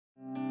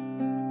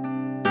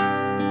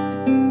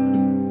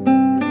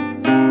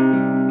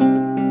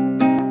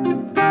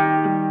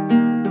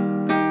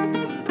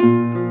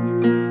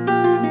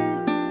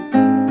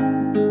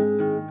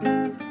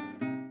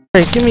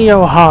Great, give me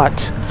your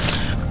heart.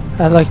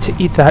 I'd like to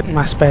eat that in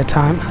my spare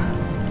time.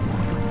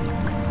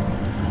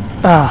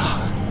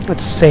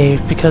 Let's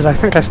save, because I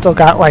think I still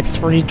got like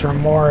 3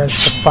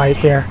 Dremoras to fight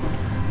here.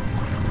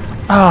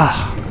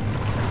 But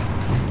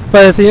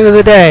at the end of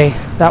the day,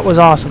 that was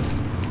awesome.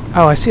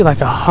 Oh, I see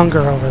like a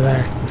hunger over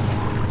there.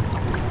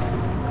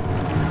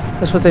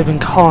 That's what they've been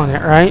calling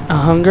it, right? A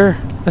hunger?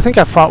 I think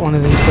I fought one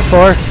of these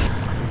before.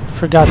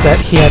 Forgot that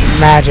he had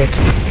magic.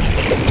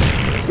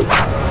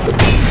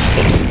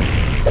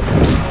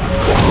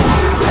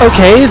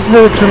 Okay,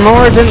 the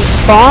Dremora didn't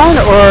spawn,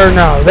 or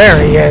no?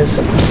 There he is.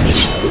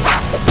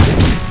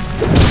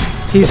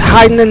 He's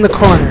hiding in the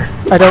corner.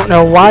 I don't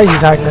know why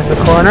he's hiding in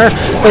the corner,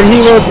 but he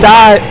will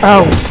die.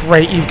 Oh,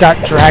 great, you've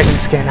got dragon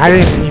skin. I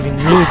didn't even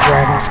need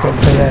dragon skin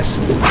for this.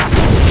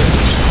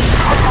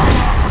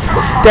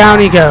 Down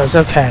he goes,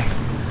 okay.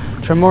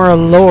 Dremora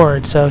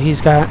Lord, so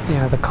he's got, you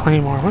know, the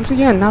claymore. Once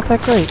again, not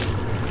that great.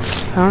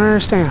 I don't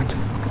understand.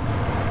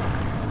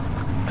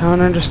 I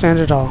don't understand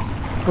at all.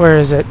 Where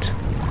is it?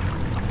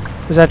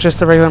 Is that just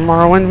the regular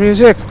Morrowind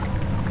music?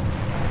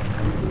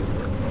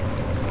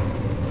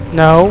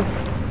 No.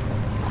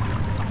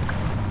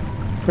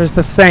 Where's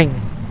the thing?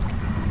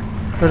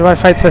 Where do I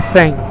fight the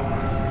thing?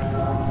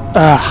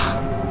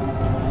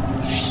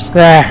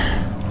 There.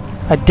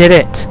 I did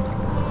it.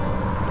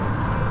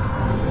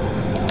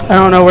 I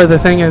don't know where the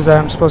thing is that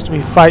I'm supposed to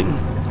be fighting.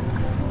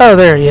 Oh,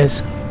 there he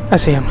is. I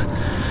see him.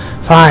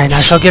 Fine,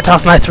 I shall get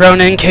off my throne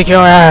and kick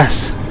your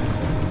ass.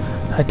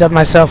 I dub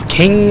myself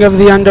King of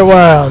the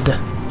Underworld.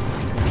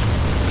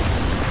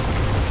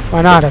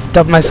 Why not? I've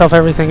dubbed myself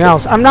everything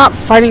else. I'm not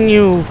fighting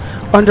you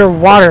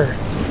underwater.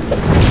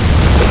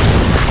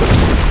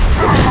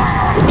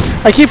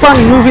 I keep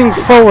on moving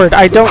forward.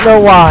 I don't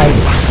know why.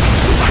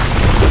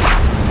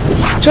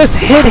 Just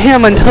hit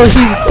him until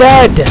he's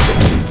dead.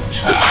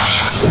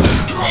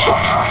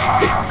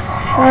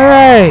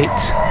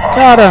 Alright.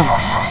 Got him.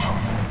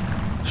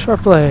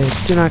 Short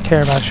blades. Do not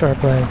care about short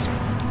blades.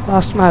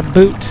 Lost my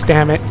boots,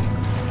 damn it.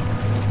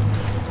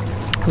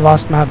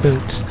 Lost my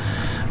boots.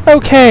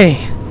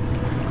 Okay.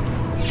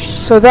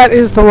 So that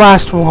is the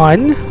last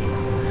one.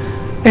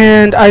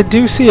 And I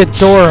do see a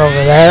door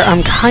over there.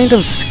 I'm kind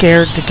of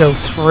scared to go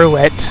through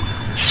it.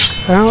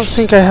 I don't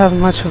think I have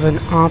much of an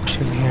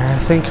option here. I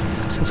think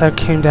since I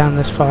came down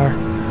this far,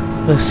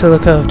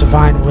 Basilica of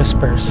Divine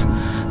Whispers.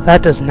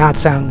 That does not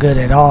sound good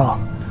at all.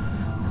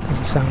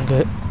 Doesn't sound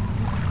good.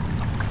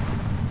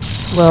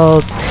 Well,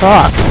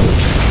 fuck.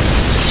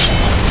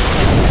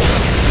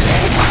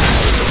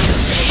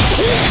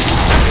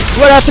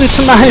 What happened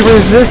to my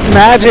resist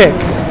magic?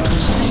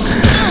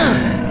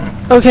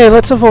 Okay,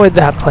 let's avoid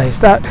that place.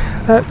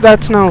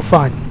 That's no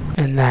fun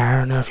in there. I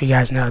don't know if you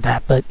guys know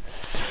that, but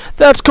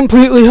that's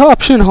completely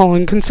optional.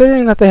 And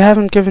considering that they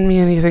haven't given me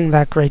anything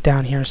that great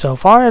down here so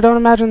far, I don't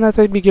imagine that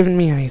they'd be giving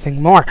me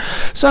anything more.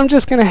 So I'm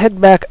just gonna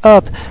head back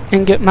up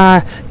and get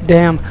my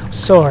damn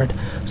sword.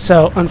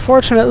 So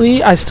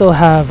unfortunately, I still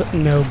have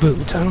no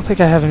boots. I don't think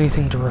I have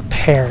anything to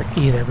repair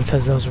either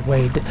because those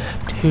weighed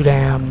too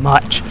damn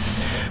much.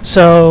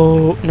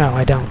 So no,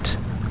 I don't.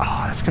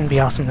 Oh, that's gonna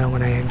be awesome though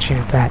when I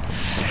enchant that.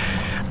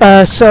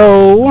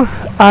 So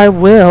I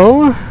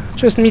will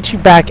just meet you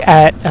back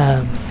at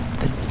the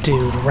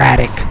dude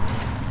Radic.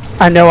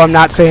 I know I'm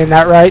not saying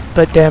that right,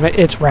 but damn it,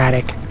 it's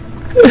Radic.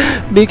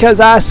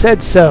 Because I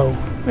said so.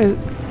 Oh,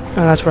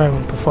 that's where I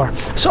went before.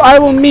 So I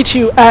will meet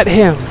you at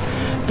him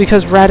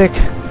because Radic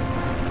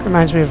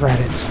reminds me of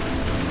Raditz.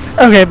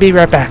 Okay, be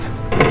right back.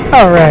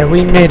 Alright,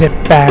 we made it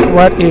back.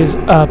 What is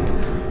up,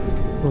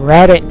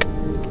 Radic?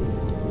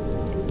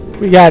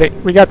 We got it.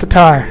 We got the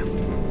tar.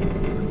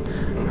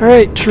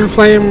 Alright, True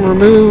Flame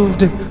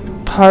removed.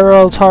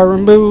 Pyro Tar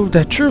removed.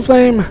 True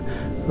Flame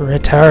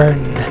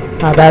returned.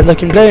 Not a bad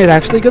looking blade,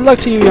 actually. Good luck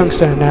to you,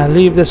 youngster. Now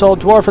leave this old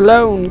dwarf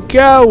alone.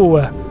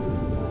 Go!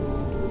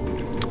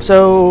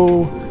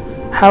 So,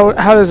 how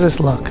does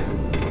this look?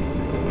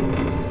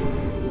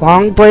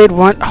 Long blade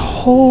one.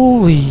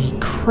 Holy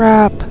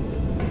crap.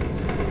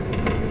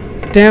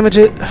 Damage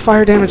it.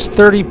 Fire damage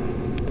 30.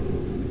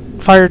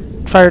 Fire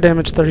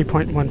damage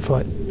 30.1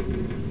 foot.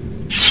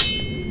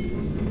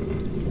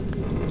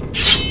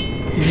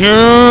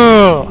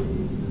 Yeah!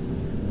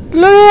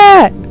 Look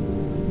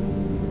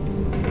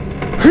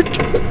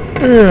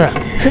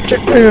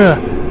at that!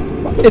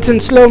 It's in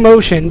slow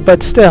motion,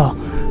 but still.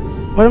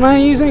 What am I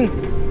using?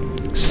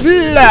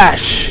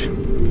 Slash!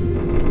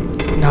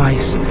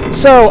 Nice.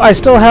 So, I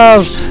still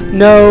have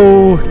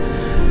no...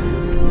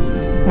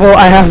 Well,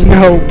 I have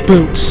no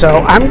boots,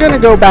 so I'm gonna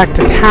go back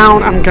to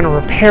town. I'm gonna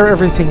repair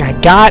everything I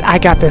got. I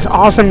got this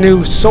awesome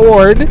new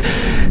sword,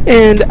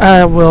 and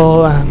I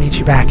will meet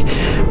you back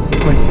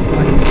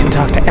when we can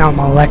talk to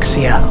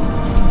Almalexia.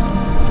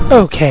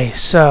 Okay,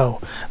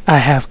 so I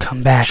have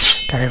come back,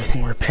 got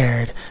everything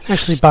repaired.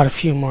 Actually bought a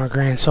few more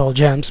Grand Soul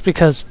Gems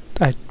because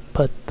I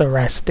put the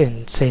rest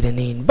in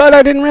Satanine, but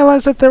I didn't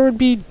realize that there would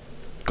be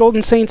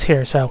Golden Saints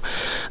here, so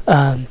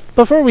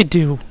before we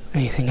do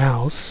anything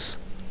else,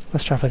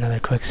 let's drop another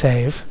quick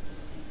save.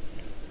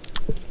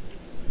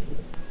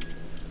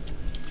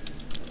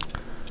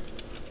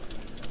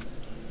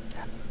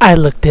 I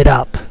looked it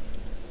up.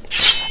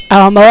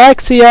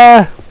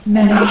 Alexia!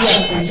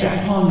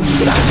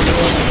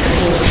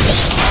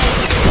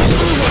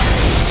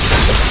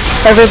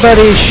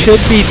 Everybody should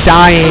be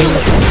dying.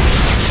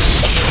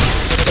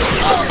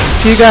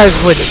 If you guys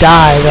would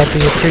die, that'd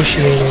be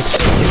appreciated.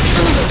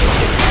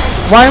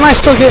 Why am I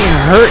still getting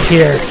hurt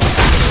here?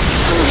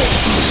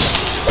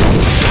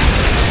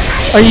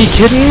 Are you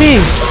kidding me?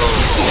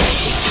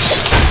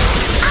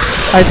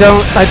 I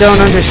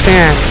don't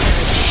understand.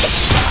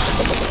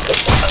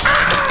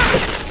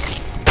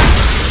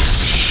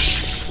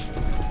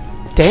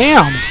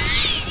 Damn.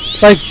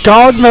 Like,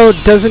 God mode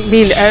doesn't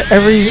mean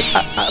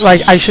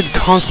like, I should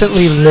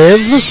constantly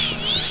live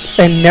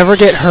and never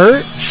get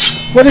hurt?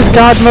 What does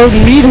God mode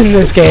mean in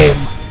this game?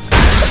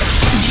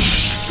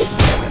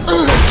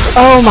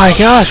 Oh my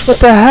gosh, what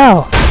the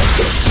hell?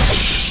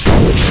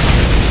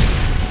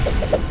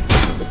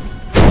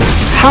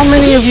 How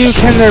many of you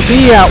can there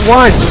be at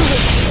once?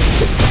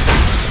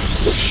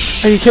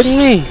 Are you kidding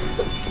me?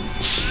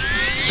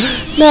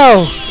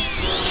 No!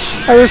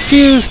 I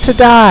refuse to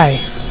die.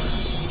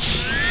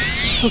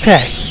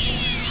 Okay.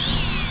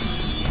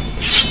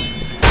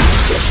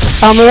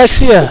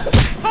 Alexia,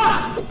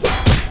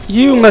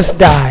 you must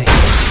die.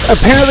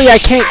 Apparently I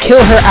can't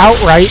kill her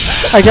outright.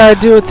 I gotta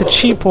do it the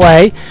cheap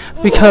way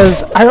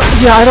because I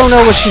don't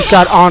know what she's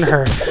got on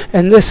her.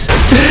 And this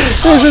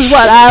is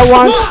what I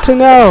wants to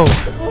know.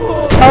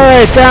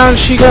 Alright, down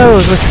she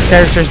goes with the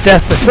character's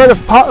death. The thread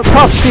of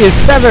prophecy is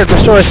severed.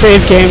 Restore a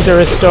save game to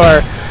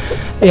restore.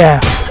 Yeah,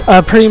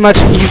 pretty much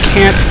you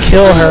can't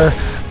kill her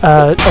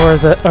or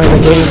the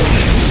game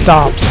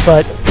stops,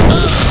 but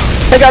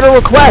I got a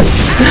request,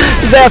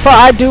 therefore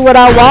I do what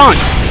I want.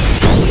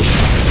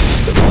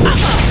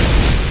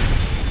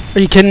 Are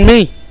you kidding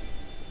me?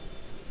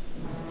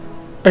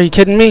 Are you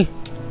kidding me?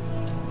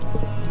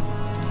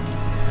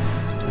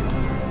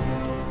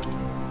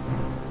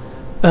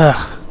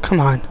 Ugh, come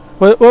on.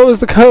 What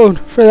was the code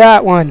for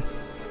that one?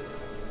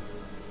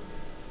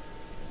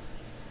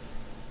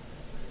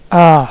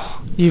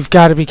 Oh, you've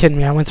got to be kidding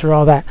me. I went through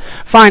all that.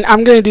 Fine,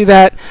 I'm going to do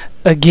that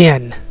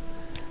again.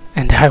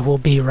 And I will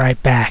be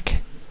right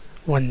back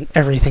when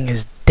everything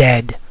is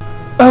dead.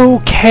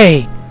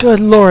 Okay, good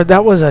lord,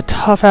 that was a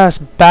tough-ass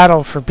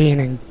battle for being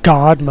in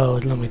God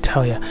mode, let me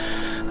tell you.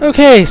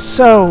 Okay,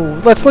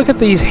 so let's look at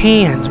these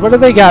hands. What do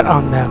they got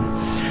on them?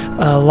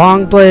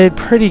 Long blade,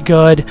 pretty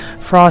good.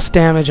 Frost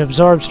damage,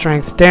 absorb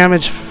strength,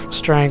 damage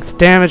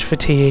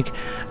fatigue,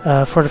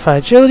 fortify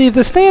agility.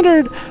 The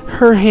standard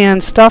her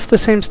hand stuff, the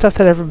same stuff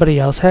that everybody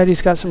else had.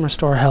 He's got some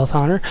restore health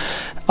on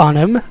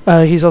him.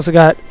 He's also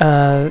got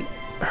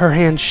her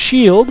hand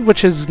shield,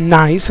 which is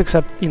nice,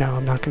 except, you know,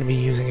 I'm not going to be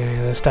using any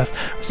of this stuff.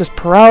 Resist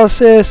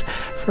paralysis,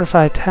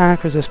 fortify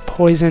attack, resist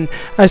poison.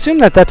 I assume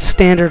that that's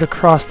standard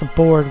across the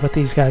board what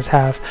these guys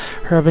have.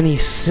 Her ebony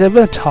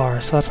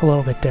scimitar, so that's a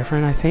little bit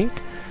different, I think.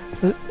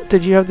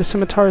 Did you have the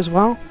scimitar as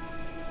well?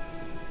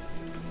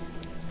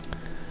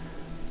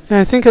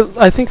 Yeah, I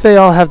think they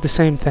all have the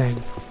same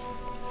thing.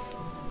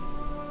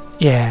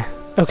 Yeah.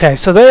 Okay,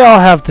 so they all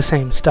have the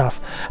same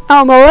stuff.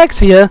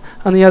 Alexia,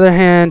 on the other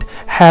hand,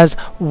 has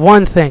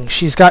one thing.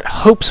 She's got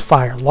Hope's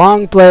Fire.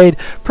 Long blade,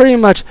 pretty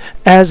much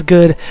as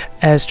good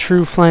as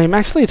True Flame.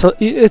 Actually,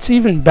 it's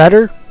even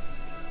better.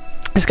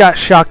 It's got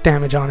shock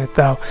damage on it,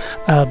 though.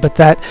 But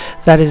that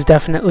is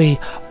definitely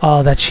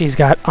all that she's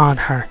got on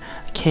her.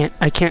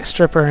 I can't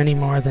strip her any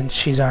more than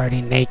she's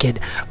already naked,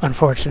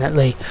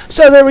 unfortunately.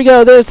 So there we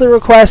go. There's the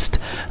request.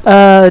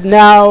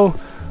 Now,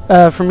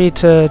 for me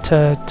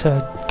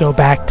to go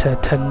back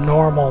to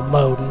normal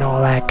mode and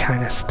all that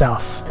kind of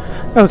stuff.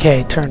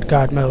 Okay, turned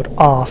God mode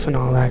off and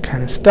all that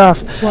kind of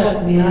stuff.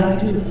 What may I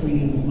do for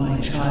you, my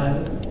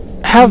child?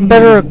 Have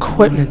better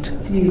equipment.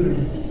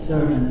 Dearest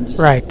servant.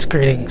 Right,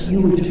 greetings.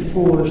 You were to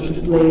forge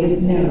the blade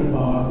of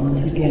Nurenen-dur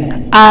once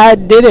again. I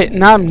did it,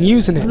 and I'm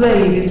using it.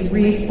 Blade is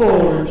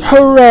reforged.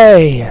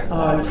 Hooray!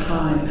 Our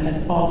time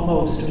has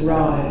almost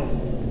arrived.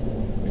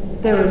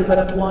 There is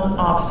but one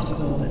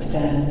obstacle that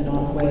stands in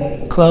our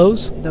way.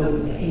 Clothes? Though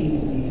it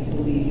pains me to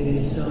believe it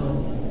is so.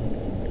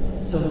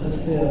 So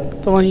Facile.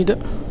 The one you do.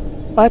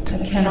 What?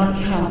 I cannot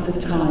count the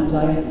times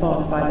I have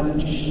fought by the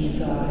magician's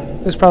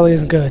side. This probably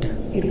isn't good.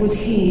 It was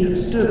he who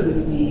stood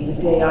with me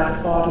the day I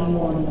fought in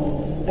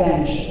Morrowind and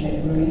banished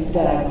Nurenen-dur's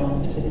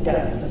dagon to the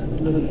depths of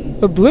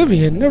oblivion.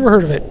 Oblivion? Never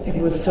heard of it.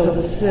 It was so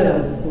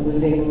Facile who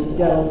was able to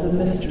delve the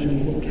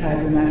mysteries of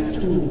Kagrimac's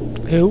tools.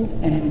 Who?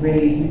 And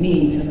raise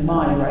me to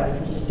my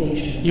rightful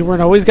station. You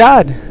weren't always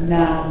God.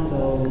 Now,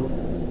 though,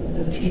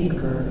 the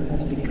tinker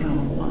has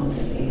become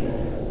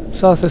unstable.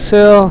 South of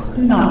Sill.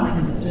 Do not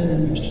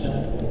concern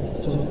yourself with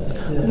so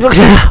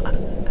Facile.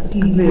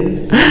 He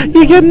lives.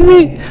 You kidding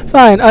me?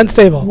 Fine,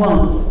 unstable.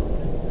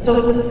 Once,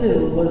 so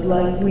Facile was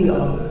like we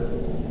are,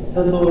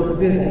 the Lord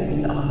Vivek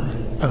and I.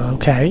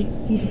 Okay.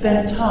 He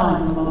spent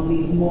time among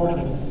these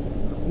mortals,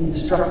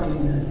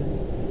 instructing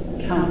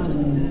them,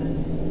 counseling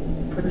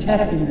them,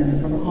 protecting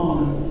them from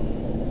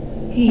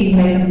harm. He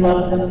may have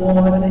loved them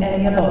more than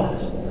any of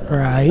us,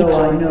 Right.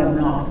 though I know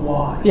not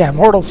why. Yeah,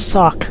 mortals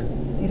suck.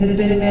 It has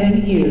been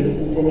many years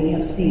since any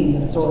have seen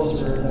the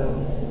sorcerer,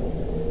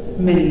 though.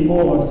 Many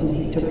more since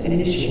he took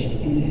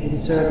initiates into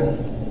his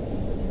service.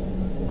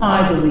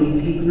 I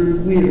believe he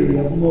grew weary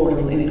of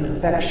mortal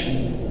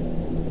imperfections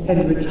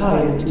and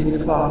retired to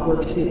his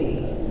clockwork city,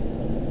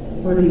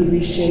 where he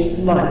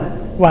reshapes life,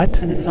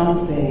 What? and some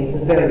say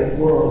the very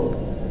world,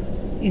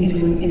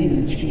 into an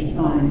image he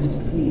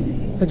finds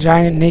pleasing. A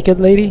giant naked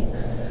lady?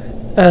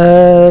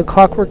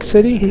 Clockwork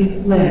City?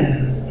 His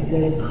lair is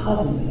as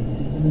puzzling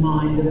as the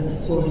mind of the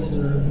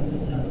sorcerer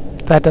himself.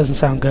 That doesn't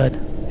sound good.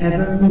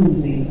 Ever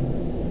moving,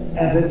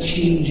 ever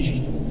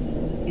changing,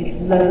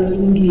 its levers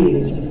and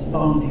gears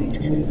responding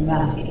to its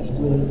master's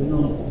will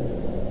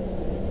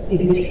alone.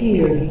 It is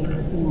here he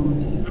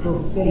performs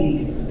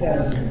profane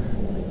experiments,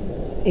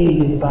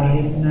 aided by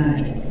his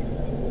magic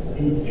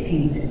and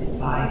tainted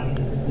by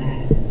his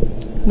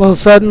madness. Well,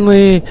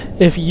 suddenly,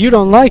 if you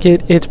don't like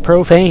it, it's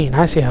profane.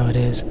 I see how it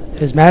is.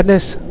 His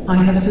madness? I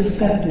have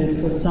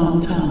suspected for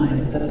some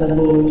time that the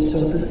Lord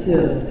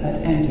Sopasil had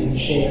entered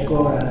Sheikh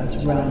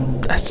Gorath's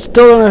realm. I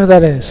still don't know who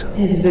that is.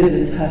 His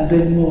visits have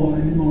been more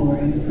and more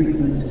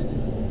infrequent,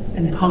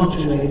 and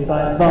punctuated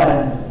by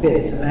violent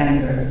fits of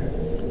anger.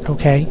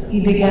 Okay.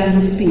 He began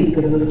to speak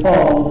of the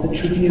fall of the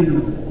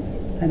tribunal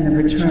and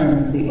the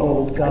return of the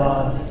old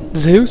gods.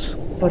 Zeus?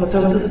 But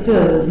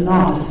Sopasil is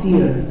not a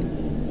seer.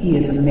 He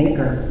is a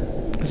maker.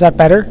 Is that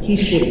better? He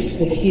shapes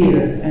the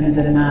here and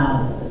the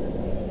now,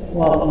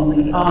 while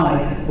only I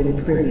have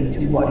been privy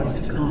to what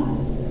is to come.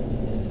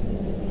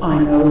 I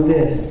know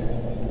this.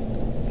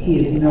 He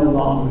is no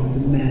longer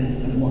the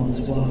man he once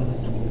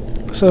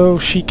was. So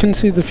she can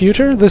see the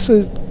future? This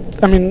is...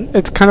 I mean,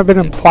 it's kind of been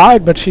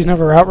implied, but she's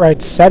never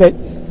outright said it.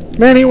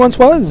 Man, he once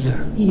was.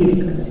 He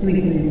is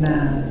completely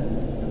mad.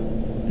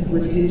 It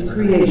was his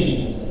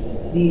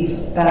creations,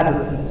 these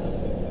fabricants,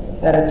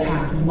 that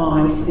attacked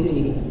my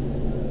city.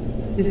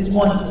 This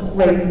once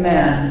great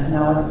man is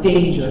now a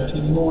danger to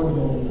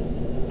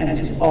Morrowind and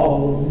to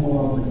all of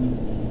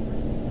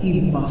Morrowind.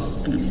 He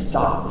must be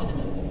stopped.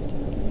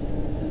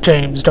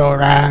 James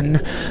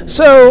Doran.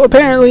 So,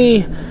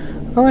 apparently...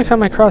 I like how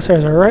my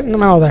crosshairs are right in the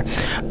middle there.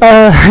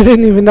 I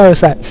didn't even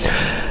notice that.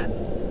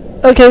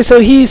 Okay, so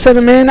he sent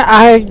him in.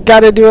 I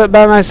gotta do it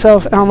by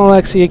myself.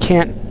 Almalexia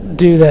can't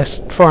do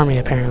this for me,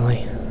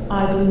 apparently.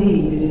 I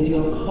believe it is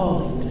your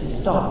calling to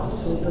stop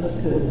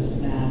Sopasil's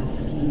mad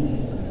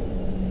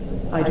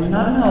schemings. I do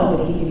not know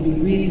that he can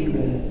be reasoned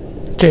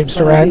with. James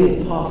but Doran. it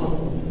is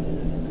possible.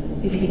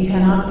 If he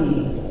cannot be,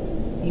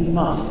 you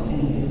must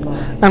end his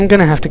life. I'm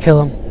gonna have to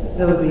kill him.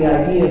 Though the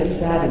idea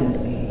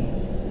saddens me,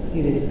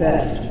 it is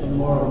best for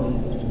Morrowind.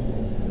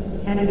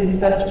 And it is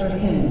best for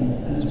him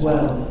as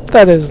well.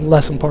 That is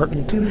less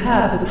important. You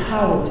have the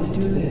power to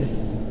do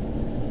this.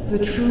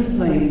 The true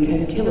flame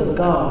can kill a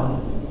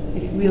god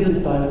if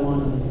wielded by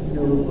one of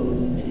noble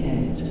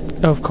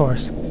intent. Of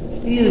course.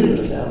 Steel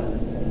yourself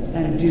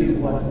and do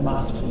what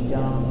must be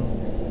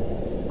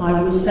done. I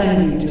will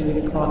send you to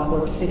his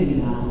clockwork city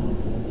now,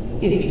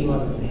 if you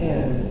are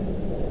prepared.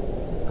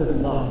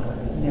 Good luck,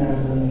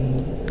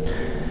 Nurenen-dur.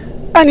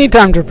 I need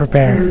time to There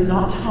prepare. is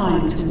not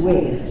time to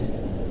waste.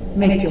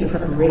 Make your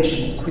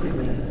preparations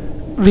quickly.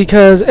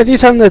 Because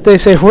anytime that they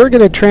say, we're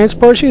going to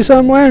transport you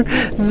somewhere,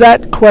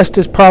 that quest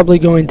is probably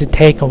going to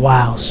take a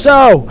while.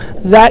 So,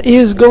 that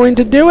is going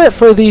to do it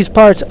for these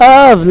parts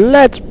of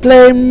Let's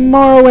Play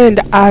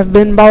Morrowind. I've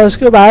been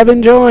Ballascuba. I've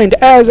been joined,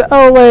 as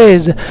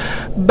always,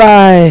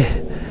 by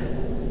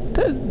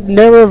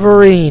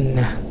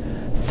Nerevarine,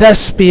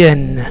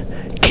 Thespian,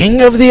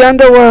 King of the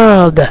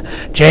Underworld,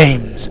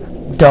 James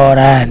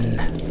Doran.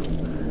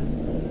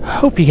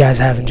 Hope you guys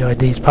have enjoyed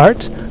these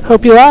parts.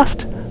 Hope you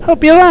laughed.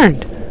 Hope you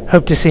learned.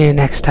 Hope to see you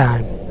next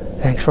time.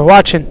 Thanks for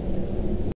watching.